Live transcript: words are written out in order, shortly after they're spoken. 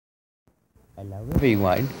Hello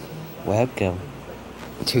everyone, welcome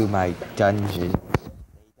to my dungeon. They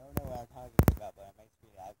don't know what I'm talking about, but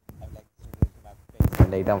I like to zoom into my face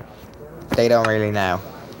and they don't really know.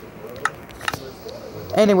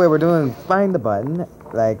 Anyway, we're doing find the button.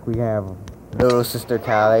 Like we have little sister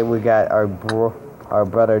Callie, we got our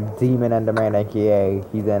brother Demon Enderman, aka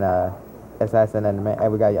he's an assassin Enderman,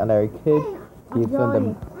 and we got another kid. He's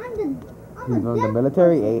from the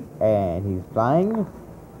military, and he's flying.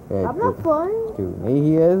 I'm not flying. To me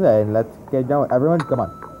he is, and let's get going. Everyone, come on.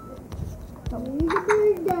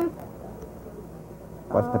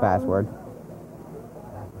 What's the password?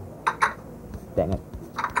 Dang it.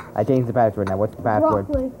 I changed the password now. What's the password?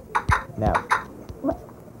 Broccoli. No.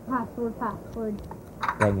 Password.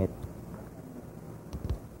 Dang it.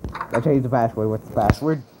 I changed the password. What's the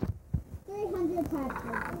password? 300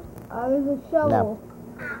 password. There's a shovel.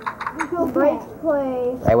 No. Breaks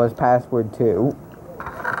play. That was password 2.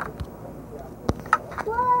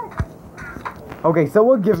 What? Okay,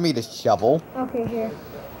 someone give me the shovel. Okay, here.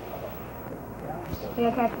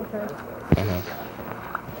 Yeah, catch the first.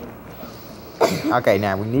 Okay,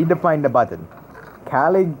 now we need to find the button.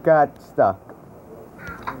 Callie got stuck.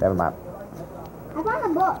 Never mind. I found a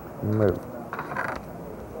book. Move.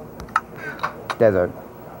 Desert.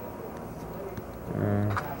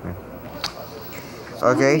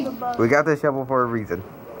 Okay, we got the shovel for a reason.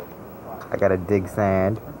 I gotta dig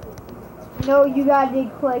sand. No, you gotta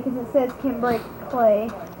dig clay because it says can break clay.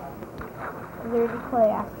 There's a clay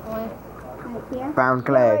actually. Right here? Found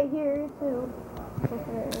clay. Yeah, right here too.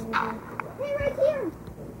 Hey, right here.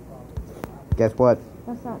 Guess what?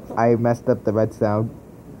 That's not so. I messed up the redstone.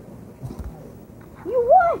 You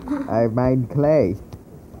what? I mined clay.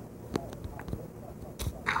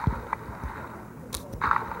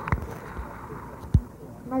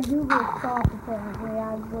 My Google stopped apparently.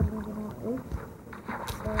 I wouldn't even have to.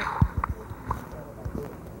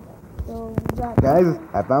 So that. Guys,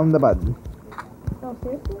 I found the button. Oh,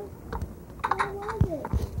 seriously? Where was it?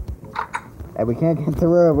 And we can't get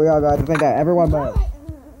through it. We all got to find out. Everyone move.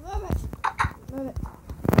 Move it.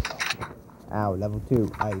 Ow, level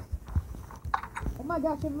 2, ice. Oh my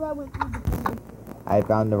gosh, everybody went through the thing. I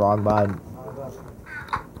found the wrong button.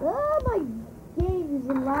 Oh, my game is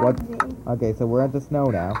What? lagging. Okay, so we're at the snow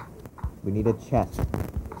now. We need a chest.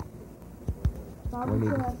 We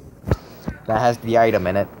need that has the item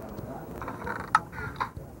in it.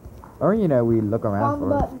 Or, you know, we look around Found the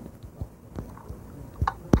for button.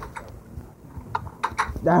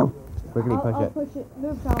 it. No! Quickly push I'll it. push it.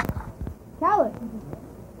 Move, Cal. Cal,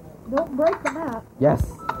 don't break the map.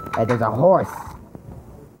 Yes! And there's a horse!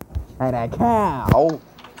 And a cow!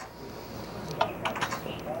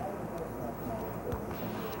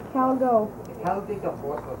 Cal, go. How think the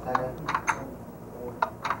horse was better?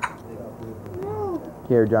 No.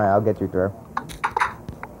 Here, Johnny, I'll get you through.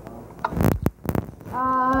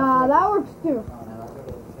 That works too.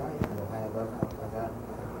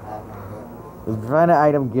 If you find an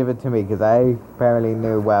item, give it to me, because I apparently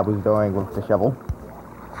knew what I was doing with the shovel.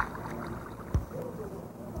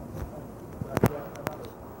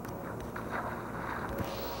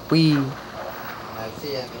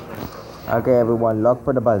 Okay, everyone, look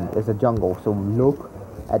for the button. It's a jungle, so look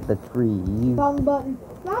at the trees. Found the button.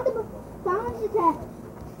 Found the chest.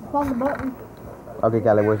 Found the button. Okay,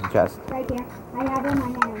 Callie, where's the chest? Right here. I have it in my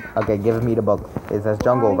hand. Okay, give me the book. It says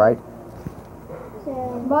jungle, right?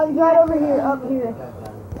 So, button's right over here, up here.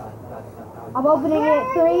 I'm opening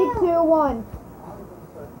it. 3, 2, 1.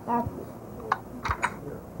 That's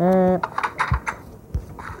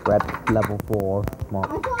We're at level 4. Come on. I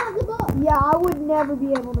found the book. Yeah, I would never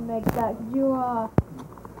be able to make that. Could you,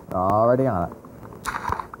 Already on it.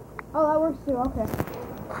 Oh, that works too. Okay.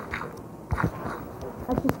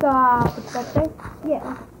 Let's just, put that there?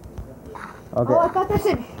 Yeah. Okay. Oh, I thought that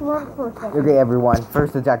said shrunk for a second. Okay, everyone.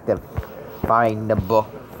 First objective. Find the book.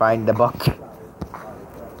 Find the book.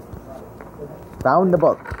 Found the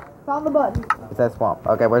book. Found the button. It says swamp.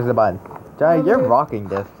 Okay, where's the button? Johnny, you're rocking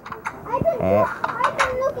this. I've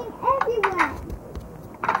been looking everywhere.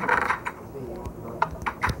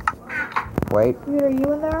 Wait. Dude, are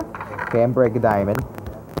you in there? Can't break a diamond.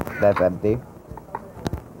 That's empty.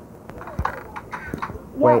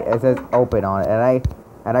 Wait, it says open on it,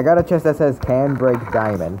 and I got a chest that says can break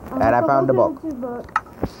diamond, and I found the book.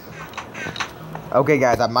 Okay,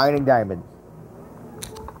 guys, I'm mining diamonds.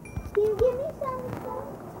 Can you give me some?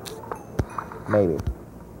 Maybe.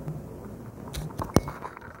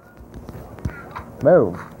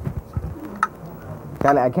 Move.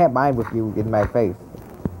 Callie, I can't mine with you in my face.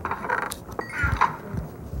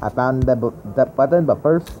 I found the button, but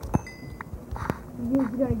first. He's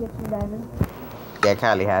gonna get some diamonds. Yeah,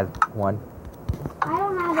 Callie has one. I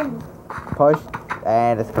don't have any. Push,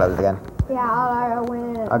 and it's closed again. Yeah, I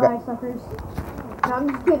win it. Okay. Bye, suckers. No, I'm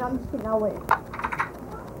just kidding. No, wait.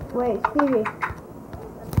 Wait, Stevie.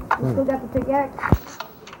 You still got the pickaxe?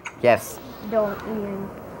 Yes. Don't, Ian.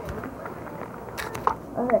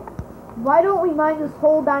 Okay. Why don't we mine this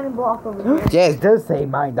whole diamond block over here? Yeah, it does say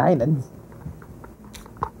mine diamonds.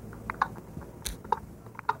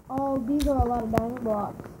 Oh, these are a lot of diamond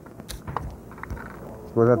blocks.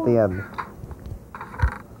 What's at the end?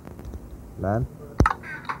 Man?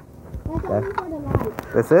 That's Okay. only for the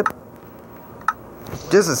light. That's it?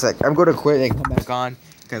 Just a sec. I'm gonna quit and come back on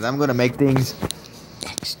because I'm gonna make things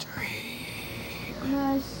extreme.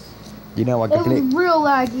 Nice. You know what? It was real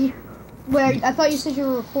laggy. Wait, I thought you said you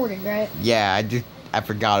were recording, right? Yeah, I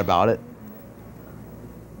forgot about it.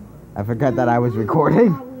 I forgot that I was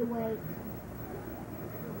recording.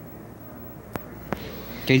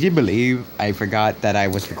 Can you believe I forgot that I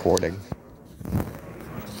was recording?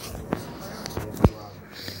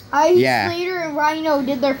 Yeah. Slater and Rhino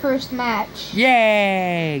did their first match.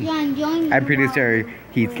 Yay! Yeah, I'm joining. I'm pretty sure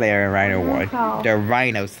Heath Slayer and Rhino won. Oh. The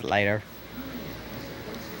Rhino Slayer.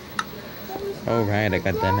 Oh right, I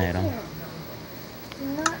got that medal.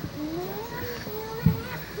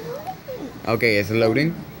 Okay, it's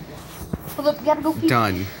loading. Hold up, gotta go pee.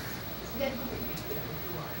 Done.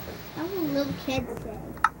 I'm a little kid today.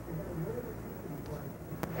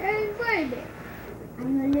 Hey, baby.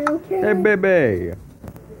 I'm a little kid. Hey, baby.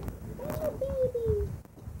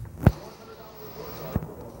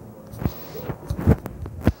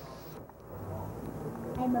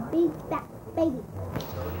 I'm a big fat baby.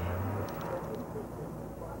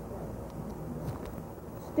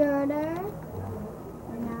 Starter.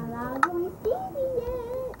 And now I'm going to see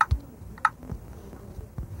it.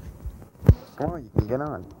 Come on, you can get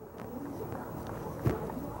on.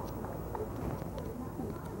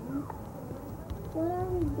 What are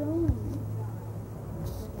we doing?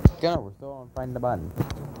 Go, we're still on find the button.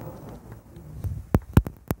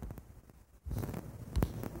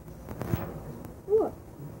 What?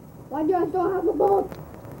 Why do I still have a ball?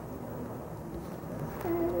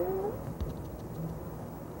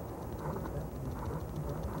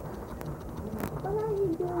 What are you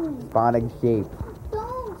doing? Spawning sheep.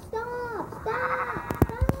 Don't stop!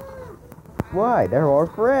 Stop! Why? They're our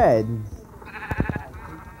friends.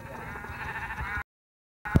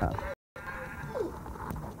 Oh.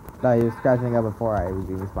 No, he was scratching up before I was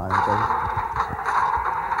even spawning things.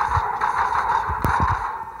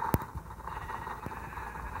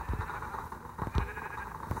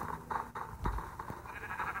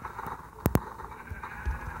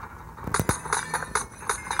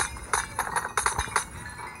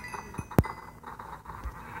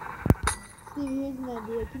 Steve, here's an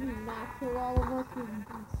idea. Can you not kill all of us with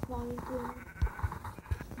spawning things?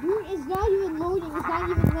 Dude, it's not even loading. It's not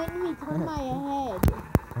even letting me turn my head.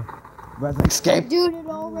 Let's escape. Dude, it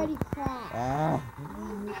already crashed.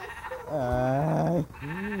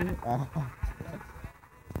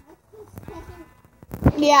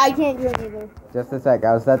 Yeah, I can't do it either. Just a sec,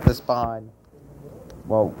 I was at the spawn.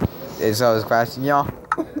 Whoa. So I was crashing, y'all.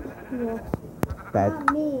 Yeah. Bad.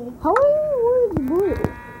 Not me. How are you blue?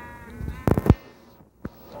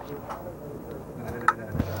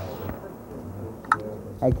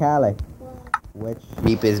 Hey, Callie. Which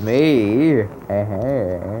sheep is me? Hey,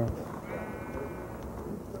 hey.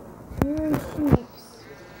 You're sheeps.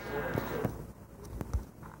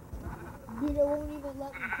 Dude, it won't even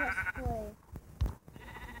let me press play.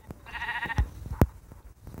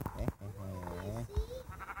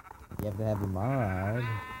 You have to have your mod.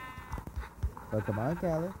 So come on,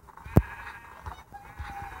 Callie.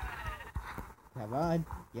 Come on.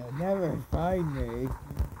 You'll never find me.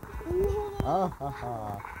 Oh, ha,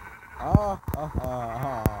 ha. Oh, ha, ha,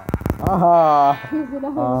 ha. Oh, ha. No, no.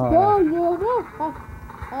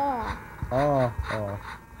 Oh, oh.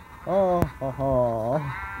 Oh, oh, oh.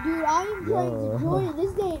 Dude, I am trying to join it.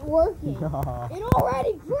 This ain't working. It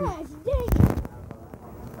already crashed. Dang it.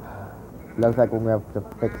 Looks like we have to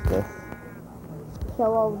fix this.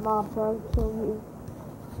 Kill all the mobs or I'll kill you.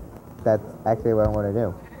 That's actually what I want to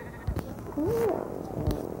do.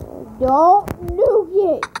 Don't nuke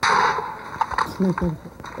it.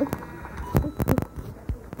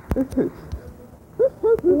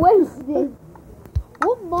 Wasted.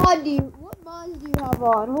 What mods do you have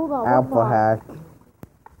on? Hold on. Alpha hack.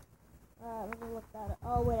 Alright, let me look that up.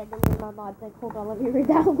 Oh wait, I deleted my mod thing. Hold on, let me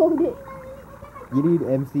re-download it. You need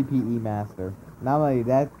MCPE master. Not only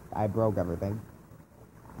that, I broke everything.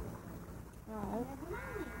 Alright.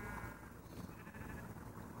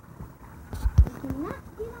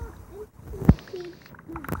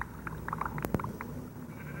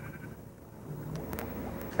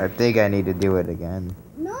 I think I need to do it again.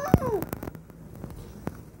 No!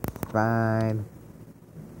 Fine.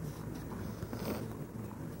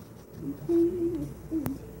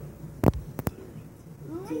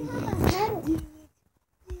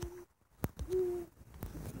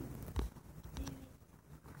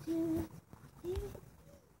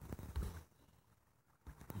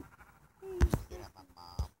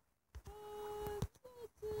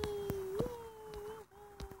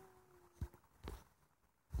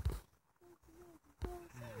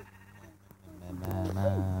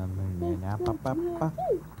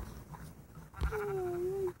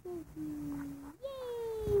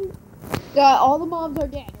 Yeah, all the mobs are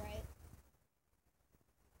dead, right?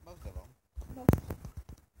 Most of them.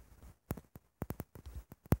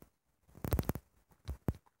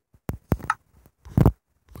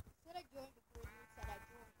 Said I joined before you said I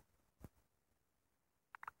joined.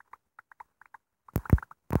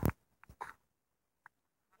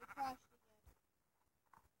 It crashed again.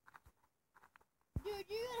 Dude,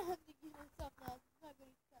 you're gonna have to give us something else. It's not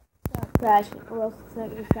gonna stop crashing, or else it's not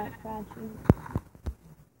gonna stop crashing.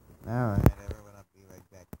 Alright, everyone will be right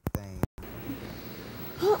back. Thanks.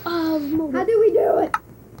 How do we do it?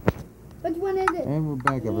 Which one is it? And we're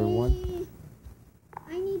back, everyone.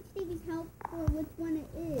 I need Stevie's help for which one it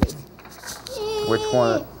is. Which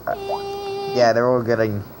one? Yeah, they're all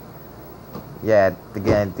getting. Yeah, they're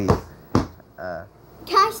getting these. Can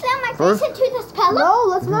I slam my First- face into this pillow?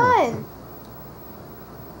 No, that's mine.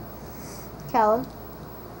 Callum.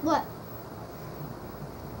 What?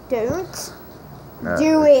 Don't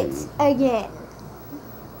do it again.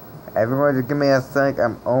 Everyone, just give me a sec.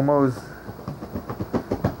 I'm almost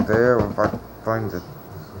there. If I find it.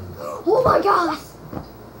 Oh my gosh!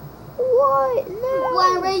 What? No. When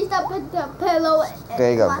I raised up the pillow,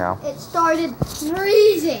 There you go, Cal. it started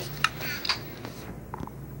freezing.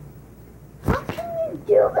 How can you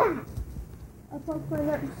do that? I've talked my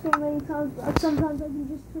neck so many times, but sometimes I can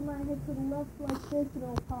just turn my head to the left like this and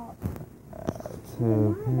it'll pop.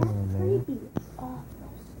 Wow, that's creepy. Oh,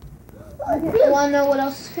 okay, you wanna know what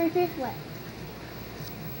else is creepy? What?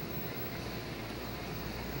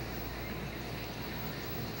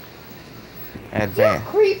 And You're a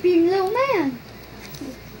creepy little man.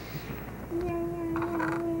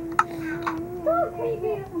 You're a creepy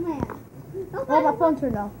little man. Oh, my phone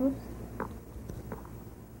turned off. Oops.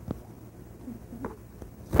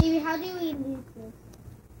 Stevie, how do we use this?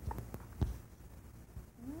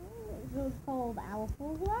 This is called Alpha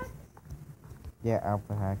Hack. yeah,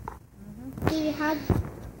 Alpha Hack. Stevie, how do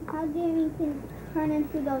we can turn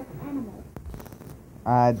into those animals?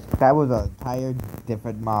 That was a entire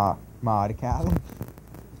different mod, Cal.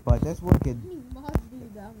 But this one can. Mods do you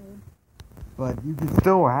download? But you can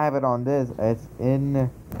still have it on this. It's in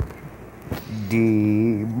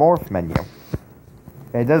the morph menu.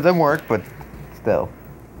 It doesn't work, but still.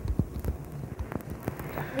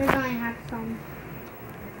 We're going to have some.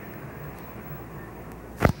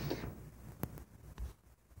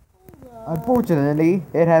 Unfortunately,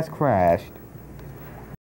 it has crashed.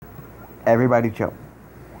 Everybody chill.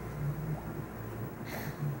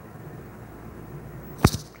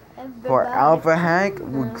 For Alpha Hack,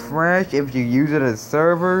 would crash if you use it as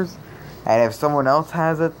servers, and if someone else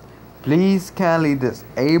has it, please kindly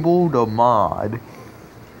disable the mod.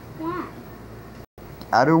 Why?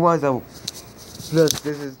 Otherwise, I'll. Plus,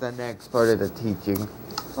 this is the next part of the teaching.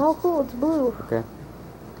 Oh, cool. It's blue. Okay.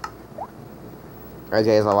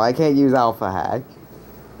 Okay, so I can't use Alpha Hack.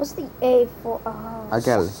 What's the A for? Oh.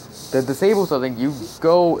 Okay, to disable something, you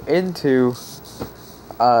go into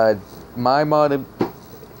my mod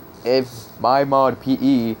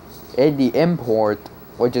PE in the import,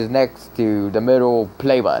 which is next to the middle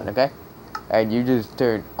play button, okay? And you just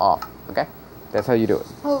turn off, okay? That's how you do it.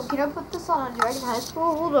 Oh, can I put this on Dragon High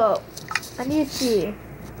School? Hold up. I need to see.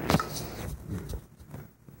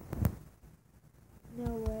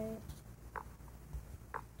 No way.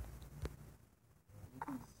 You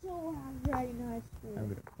can still have Dragon High School. I'm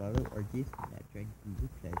gonna follow or just Snapchat, Google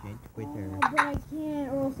Plus, and Twitter. Oh, but I can't,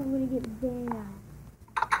 or else I'm gonna get banned.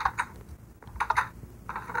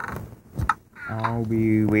 I'll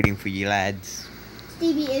be waiting for you lads.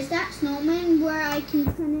 Stevie, is that snowman where I can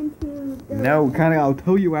turn into the... No, kinda, I'll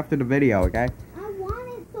tell you after the video, okay? I want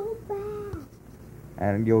it so bad.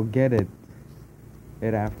 And you'll get it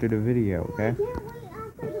after the video, okay? I can't wait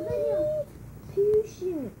after the video.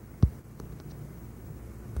 Patient.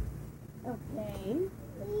 Okay.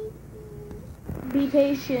 Be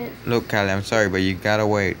patient. Look, Callie, I'm sorry, but you gotta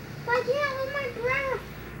wait. I can't hold my breath.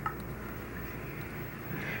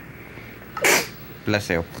 Bless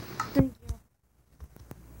you. Thank you.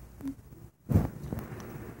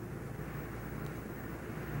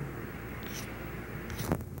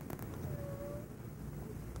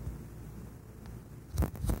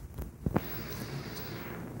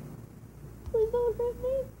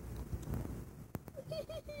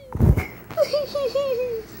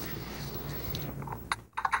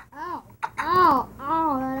 Ow. Ow.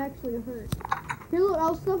 Ow. That actually hurt. Here, look.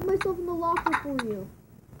 I'll stuff myself in the locker for you.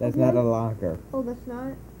 That's Okay. not a locker. Oh, that's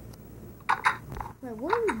not? Wait,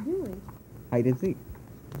 what are we doing? Hide and seek.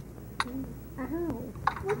 Ow.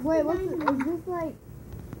 Wait, what's it? Is this like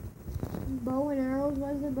bow and arrows?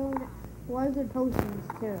 Why is there bow and why is there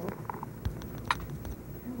potions too?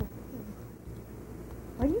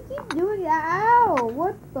 Why do you keep doing that? Ow!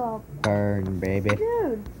 What the? Burn, baby.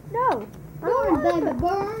 Dude, no. Burn, baby,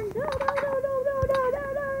 burn. No.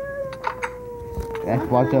 Let's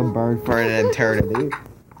watch them burn for an eternity.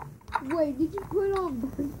 Wait, did you put on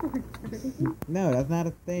burn for eternity? No, that's not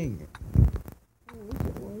a thing. I wish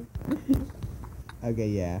it was. Okay,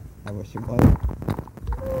 yeah. I wish it was.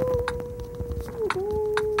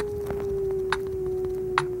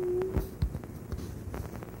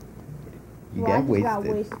 You Well, I got just got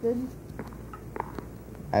wasted.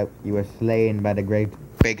 wasted. You were slain by the great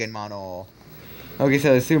bacon mono. Okay,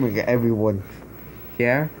 so assuming everyone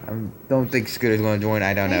here, I don't think Scooter's gonna join.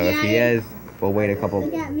 I don't know. If he is, we'll wait a couple.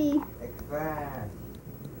 Look at me.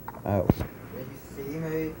 Oh. Did you see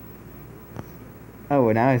me? Oh,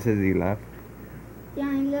 well, now it says he left.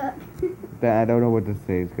 Johnny, look. But I don't know what to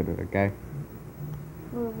say, Scooter, okay?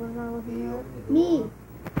 What am I looking at? Me.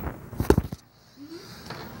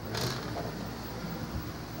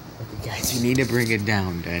 Okay, guys, you need to bring it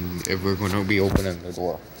down then if we're gonna be opening the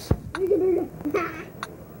door.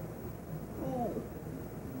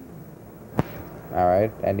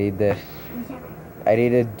 Alright, I need to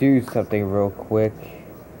do something real quick.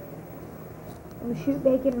 I'm gonna shoot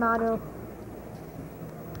bacon mono.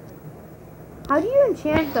 How do you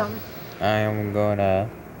enchant them? I am gonna...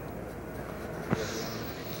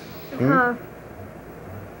 Huh.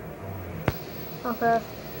 Okay.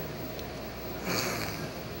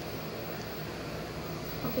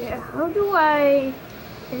 Okay, how do I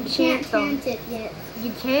You enchant can't them? chant it yet.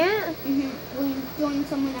 You can't? When you join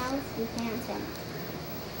someone else, you can't chant.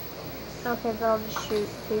 Okay, but I'll just shoot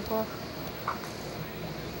people.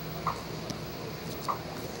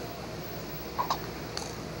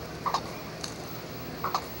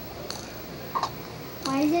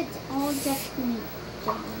 Why is it all just me,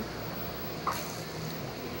 John?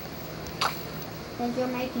 Because you're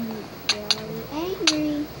making me really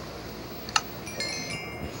angry.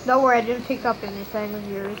 Don't worry, I didn't pick up anything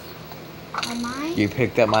of yours. Am I? You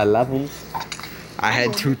picked up my levels? I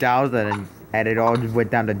had 2,000 and it all just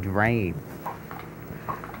went down the drain.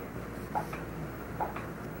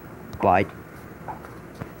 But...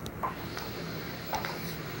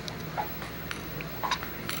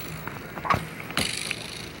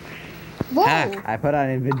 Whoa! Ah, I put on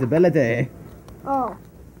invincibility. Oh.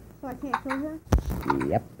 So I can't kill her?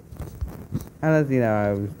 Yep. Unless, you know,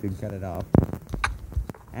 I was to cut it off.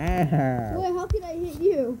 Ah, Wait, how can I hit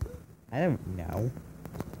you? I don't know.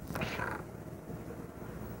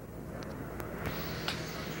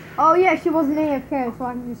 Oh yeah, she wasn't AFK, so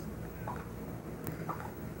I can just...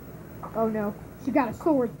 Oh no. She got a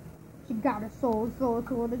sword. She got a sword,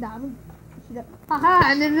 a diamond. She got... Haha,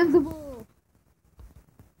 I'm invincible!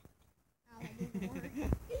 Ow, that didn't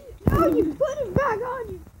work. No, you put it back on,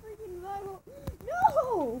 you freaking vital.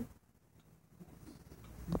 No!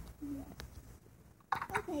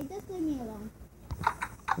 Okay, just leave me alone.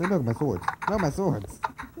 Look, my swords. Look, my swords.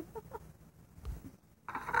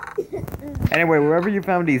 Anyway, wherever you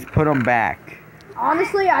found these, put them back.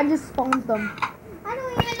 Honestly, I just spawned them. I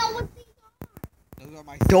don't even know what these are. Those are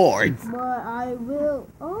my swords. But I will...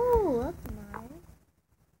 Oh, that's nice.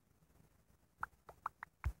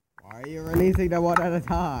 Why are you releasing them one at a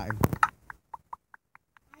time?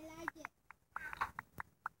 I like it.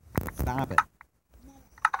 Stop it.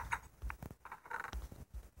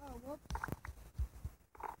 Oh, whoops.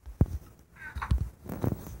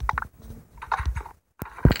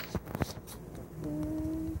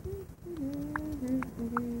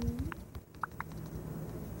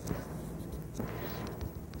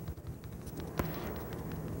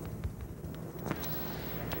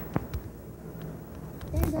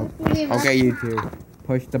 There's a three of us. Okay, you two.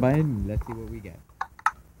 Push the button. Let's see what we get.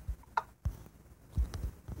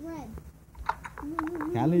 Red.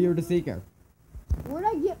 Callie, you're the seeker. Where'd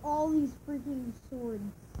I get all these freaking swords?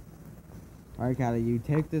 Alright, Callie, you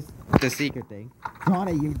take the seeker thing.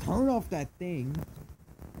 Johnny, you turn off that thing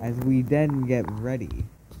as we then get ready.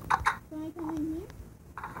 Can I come in here?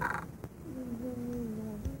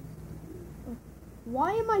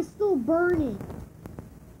 Why am I still burning?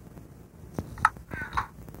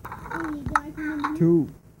 Can I come in here? Two.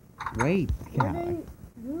 Wait, Where Callie.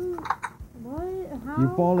 What? how? You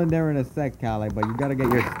fall in there in a sec, Callie, but you gotta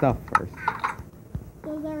get your stuff first.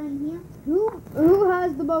 So they're in here? Who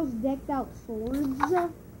has the most decked out swords?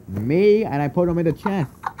 Me, and I put them in the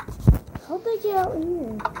chest. How'd they get out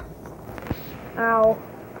here? Ow.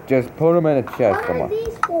 Just put them in a chest, What come are on.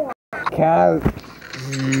 these for? Cal. I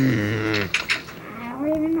don't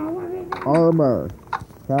even know what it is. Armor.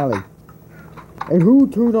 Callie. And who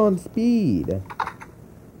turned on speed?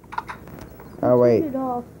 Oh, wait. Turn it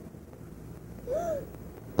off.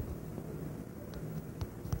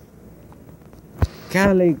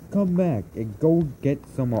 Callie, come back and go get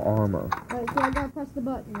some more armor. Alright, so I gotta press the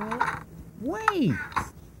button, right? Wait!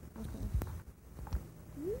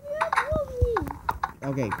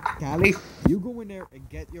 Okay, Callie, you go in there and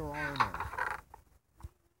get your armor.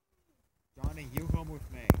 Johnny, you come with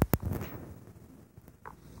me.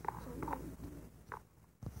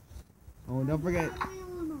 Oh, don't forget.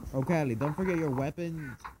 Oh, Callie, don't forget your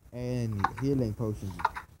weapons and healing potions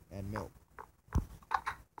and milk.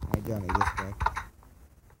 Alright, Johnny, this way.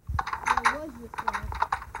 Where was this one?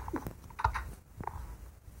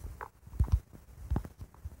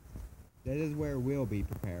 This is where we'll be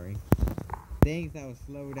preparing. Things that will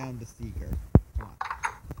slow down the Seeker. Come on.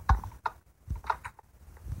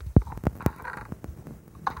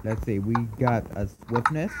 Let's see, we got a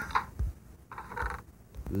swiftness,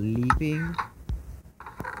 leaping,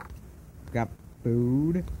 got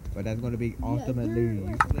food, but that's going to be ultimately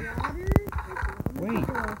useless. Wait.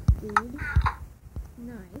 Food.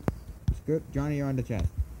 Nice. Good, Johnny, you're on the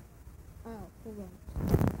chest. Oh, hold on.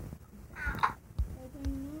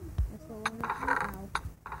 That's the one. Ow.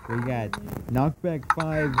 We got knockback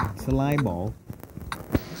 5 slime ball.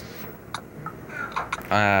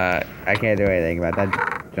 I can't do anything about that,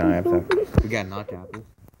 Johnny. I'm sorry. We got knock apples.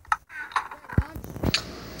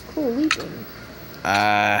 Cool leaping.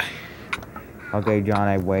 Okay, John,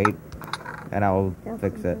 I wait, and I'll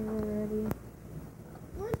fix it.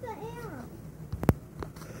 Where's the arrow?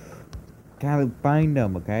 Gotta find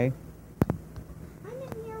them, okay? I'm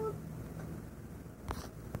in here with...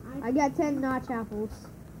 I got 10 notch apples.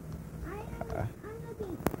 I'm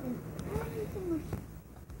looking and everything was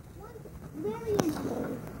very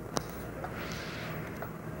interesting.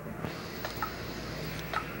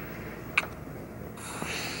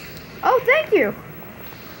 Oh, thank you.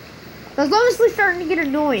 That's honestly starting to get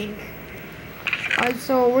annoying. Alright,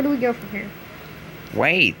 so where do we go from here?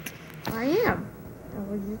 Wait. I am. I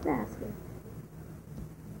was just asking.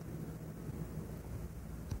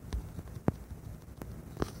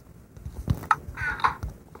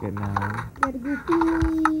 Good now. Gotta go pee.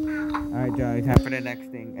 Alright, Johnny, time for the next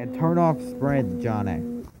thing. And turn off sprint,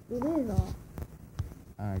 Johnny. It is off.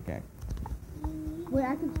 Okay. Wait,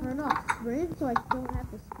 I can turn off sprint so I don't have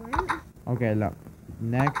to sprint? Okay, look.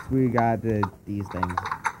 Next, we got these things.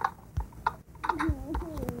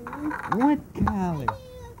 What, Callie?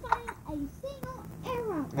 Find a single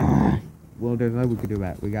arrow. Well, there's no we could do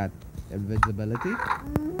that. We got invisibility.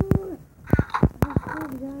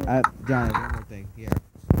 Johnny, one more thing. Here.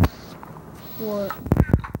 What?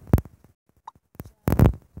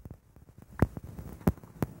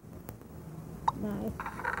 Nice.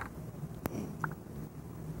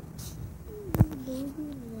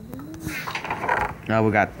 Now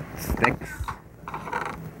we got sticks.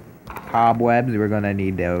 Cobwebs, we're gonna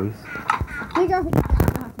need those. I think I'm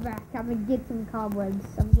back. I'm gonna get some cobwebs.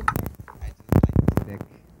 I'm getting I just like stick.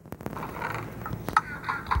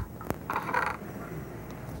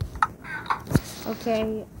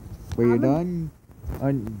 Okay. When you're done,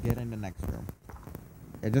 get in the next room.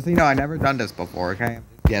 Yeah, just so you know, I've never done this before, okay? I'm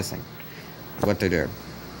just guessing what to do.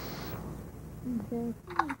 Okay.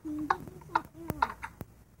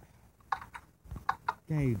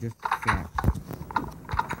 Okay, just a sec.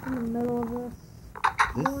 In the middle of this.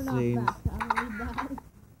 This More seems... knockback. I don't need that.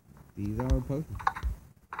 These are potions.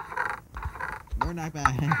 More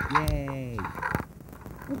knockback. Yay!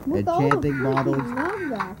 With all the Enchanting freaking bottles.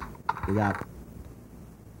 knockback. We got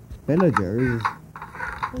villagers.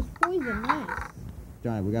 There's poison, nice.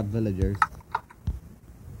 Johnny, we got villagers.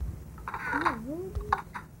 Yeah, really?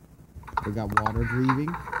 We got water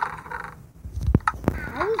breathing.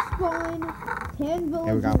 I was spawning 10 villagers.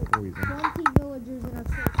 And we got poison. 20 villagers in a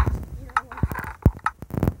circle.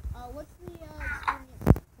 What's the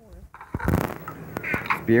experience for?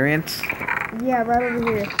 Experience? Yeah, right over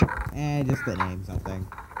here. Just the name something.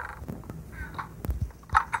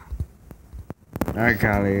 Alright,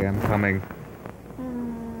 Callie, I'm coming.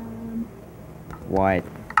 What?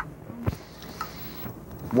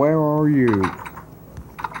 Where are you?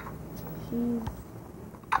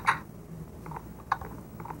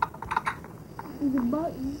 There's a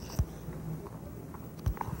button.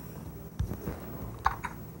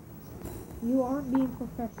 You aren't being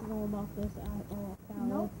professional about this at all, Callie.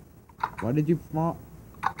 Nope. Why did you fall?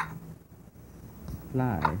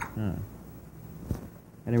 Fly, huh?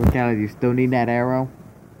 Anyway, Callie, do you still need that arrow?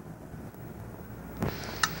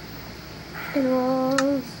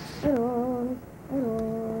 Arrows.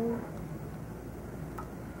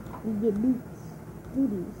 You get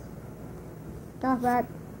booties. Stop that.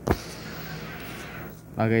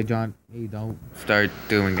 Okay, John, you don't start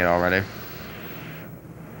doing it already.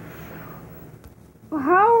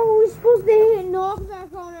 How are we supposed to hit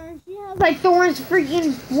knockback on her? She has like Thorn's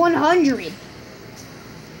freaking 100.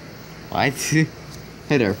 What?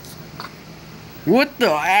 Hit her. What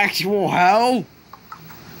the actual hell?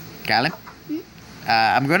 Callie?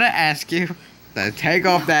 I'm gonna ask you to take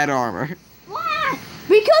off that armor. Why?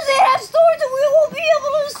 Because it has Thorns and we won't be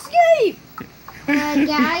able to escape.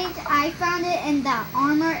 Guys, I found it in the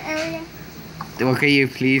armor area. Well, can you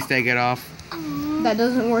please take it off? That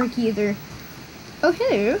doesn't work either. Oh,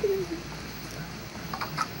 hello.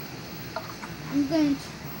 I'm going to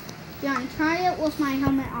John, try it with my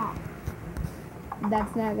helmet off.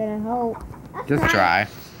 That's not gonna help. Just try.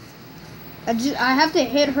 I have to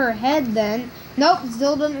hit her head then. Nope,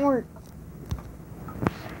 still doesn't work.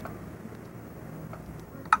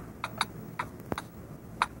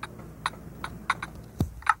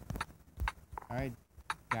 Alright,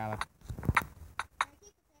 Callie.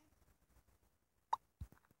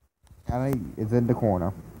 Callie is in the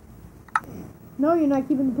corner. No, you're not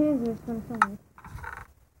keeping the panzer. It's gonna kill me.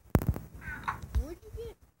 Where'd you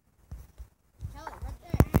get? Kelly, right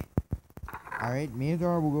there. Alright, me and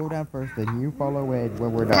Zara will go down first, then you follow Ed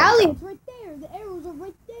when we're done. Callie, it's right there. The arrows are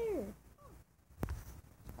right there.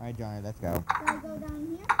 Alright, Johnny, let's go. Do I go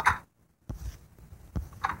down here?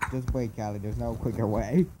 Just wait, Callie, there's no quicker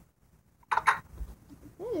way.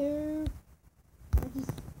 Hello.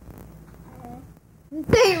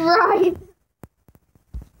 This ain't right.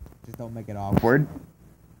 Just don't make it awkward.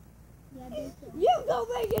 Yeah, this is. You go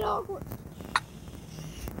make it awkward.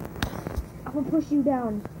 I'm gonna push you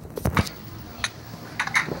down.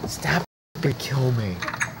 Stop and kill me.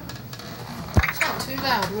 Not too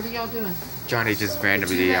loud. What are y'all doing? Johnny just Way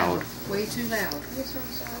randomly too yelled. loud. Way too loud. Yes, I'm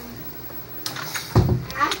sorry.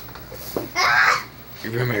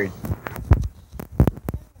 You're married.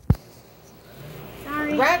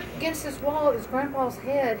 Sorry. Right against this wall is Grandpa's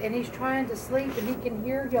head, and he's trying to sleep, and he can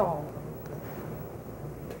hear y'all.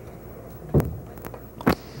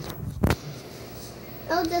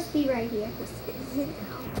 It'll just be right here.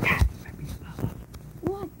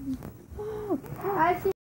 What? I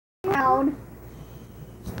see loud.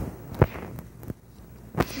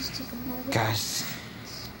 Just take a moment Guys,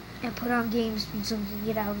 And put on games so we can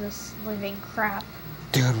get out of this living crap.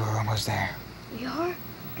 dude, we're almost there. We are?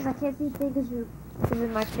 Because I can't see anything because you're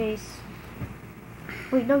in my face.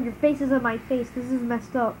 Wait, no, your face is in my face. This is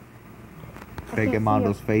messed up. I Fake can't see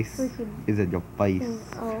Mondo's a face freaking is in your face. thing.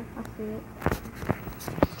 Oh, I see it.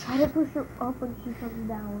 Try to push her up when she comes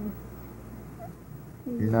down.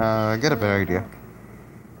 No, I got a better idea.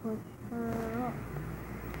 Push her up.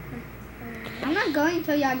 I'm not going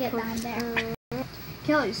until y'all get down there.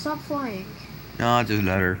 Kelly, stop flying. No, just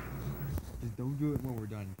let her. Just don't do it when we're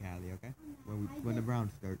done, Callie, okay? When the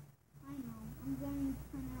rounds start. I know. I'm going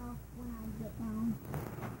to turn it off when I get down.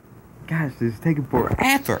 Gosh, this is taking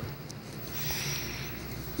forever.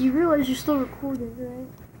 You realize you're still recording, right?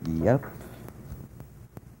 Yep.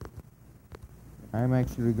 I'm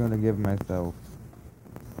actually gonna give myself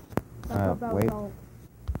wait.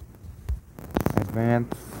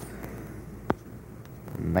 Advanced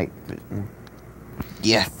night vision.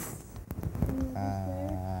 Yes.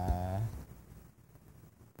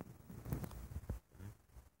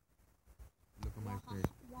 Look at my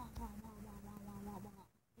face.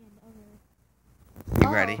 You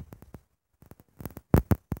ready?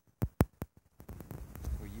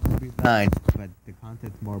 Well, you will be fine, but the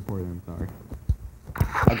content's more important. I'm sorry.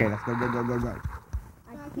 Okay, let's go. I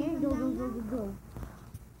can't go.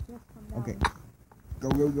 Just come down. Okay. Go.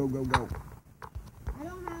 I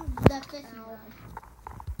don't have the fishing rod.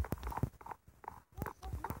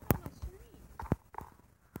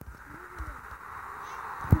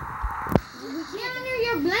 Get under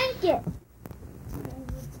your blanket.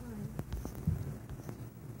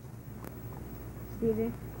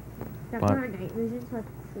 Steven. Now What? put on night vision so I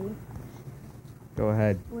can see. Go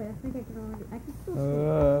ahead. Wait, I think I can already. I can still see.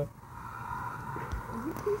 Is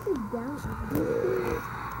it facing down?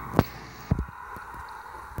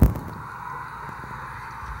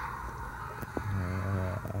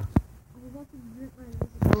 I'm about to drink my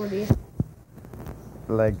invisibility.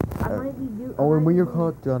 Like. I might be Oh, and when you're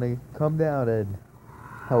caught, Johnny, come down and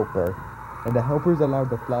help her. And the helper is allowed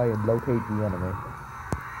to fly and locate the enemy.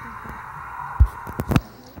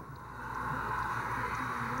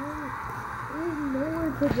 There's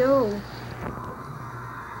nowhere to go.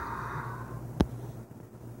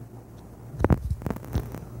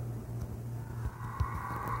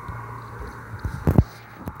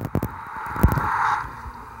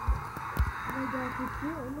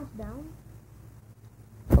 You're almost down?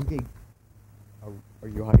 Okay. Are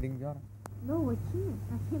you hiding, Jana? No, I can't.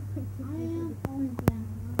 I can't put I am falling down.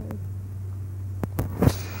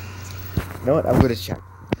 You know what? I'm gonna check.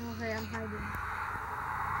 Okay, I'm hiding.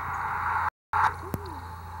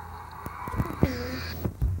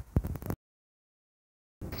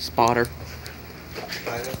 Spotter.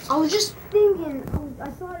 I was just thinking. I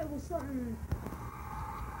thought it was something.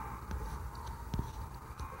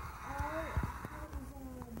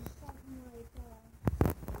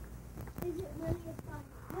 Is it really a fun?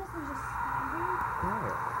 Yes, I'm just standing.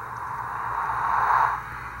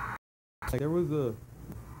 Like there was a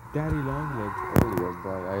daddy longlegs earlier,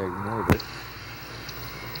 but I ignored it.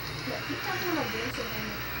 Keep talking about this again.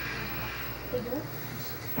 They do?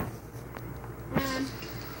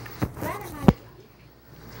 Rather not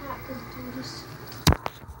tap because it's just.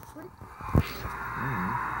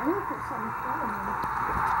 I want to put something in front of me.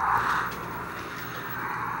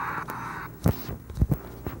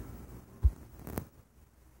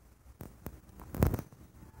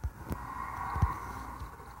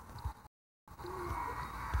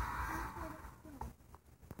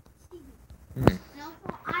 And also,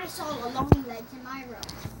 I saw the long legs in my row.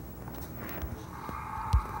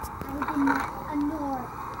 I didn't ignore.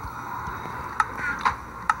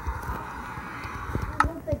 I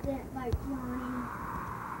hope it didn't bite Johnny.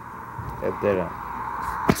 It didn't.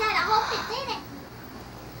 I said, I hope it didn't.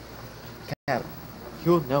 Cat.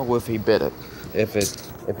 You'll know if he bit it. If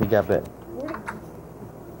he got bit.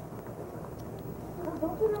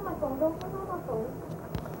 Don't put it on my phone. Don't put it on my phone.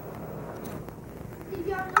 Did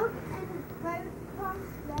y'all look and right across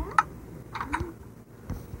that?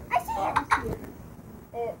 I see it. I see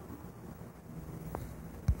it.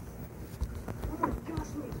 Oh my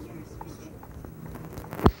gosh, my ears.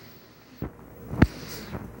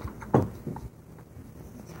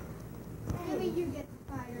 Maybe you get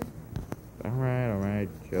fired. Alright,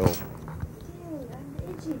 chill. Dude, I'm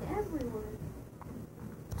itching everywhere.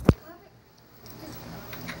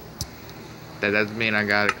 That doesn't mean I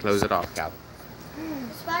gotta close it off, Cal.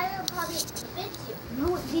 The spider probably bit you.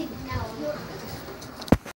 No, it didn't. No.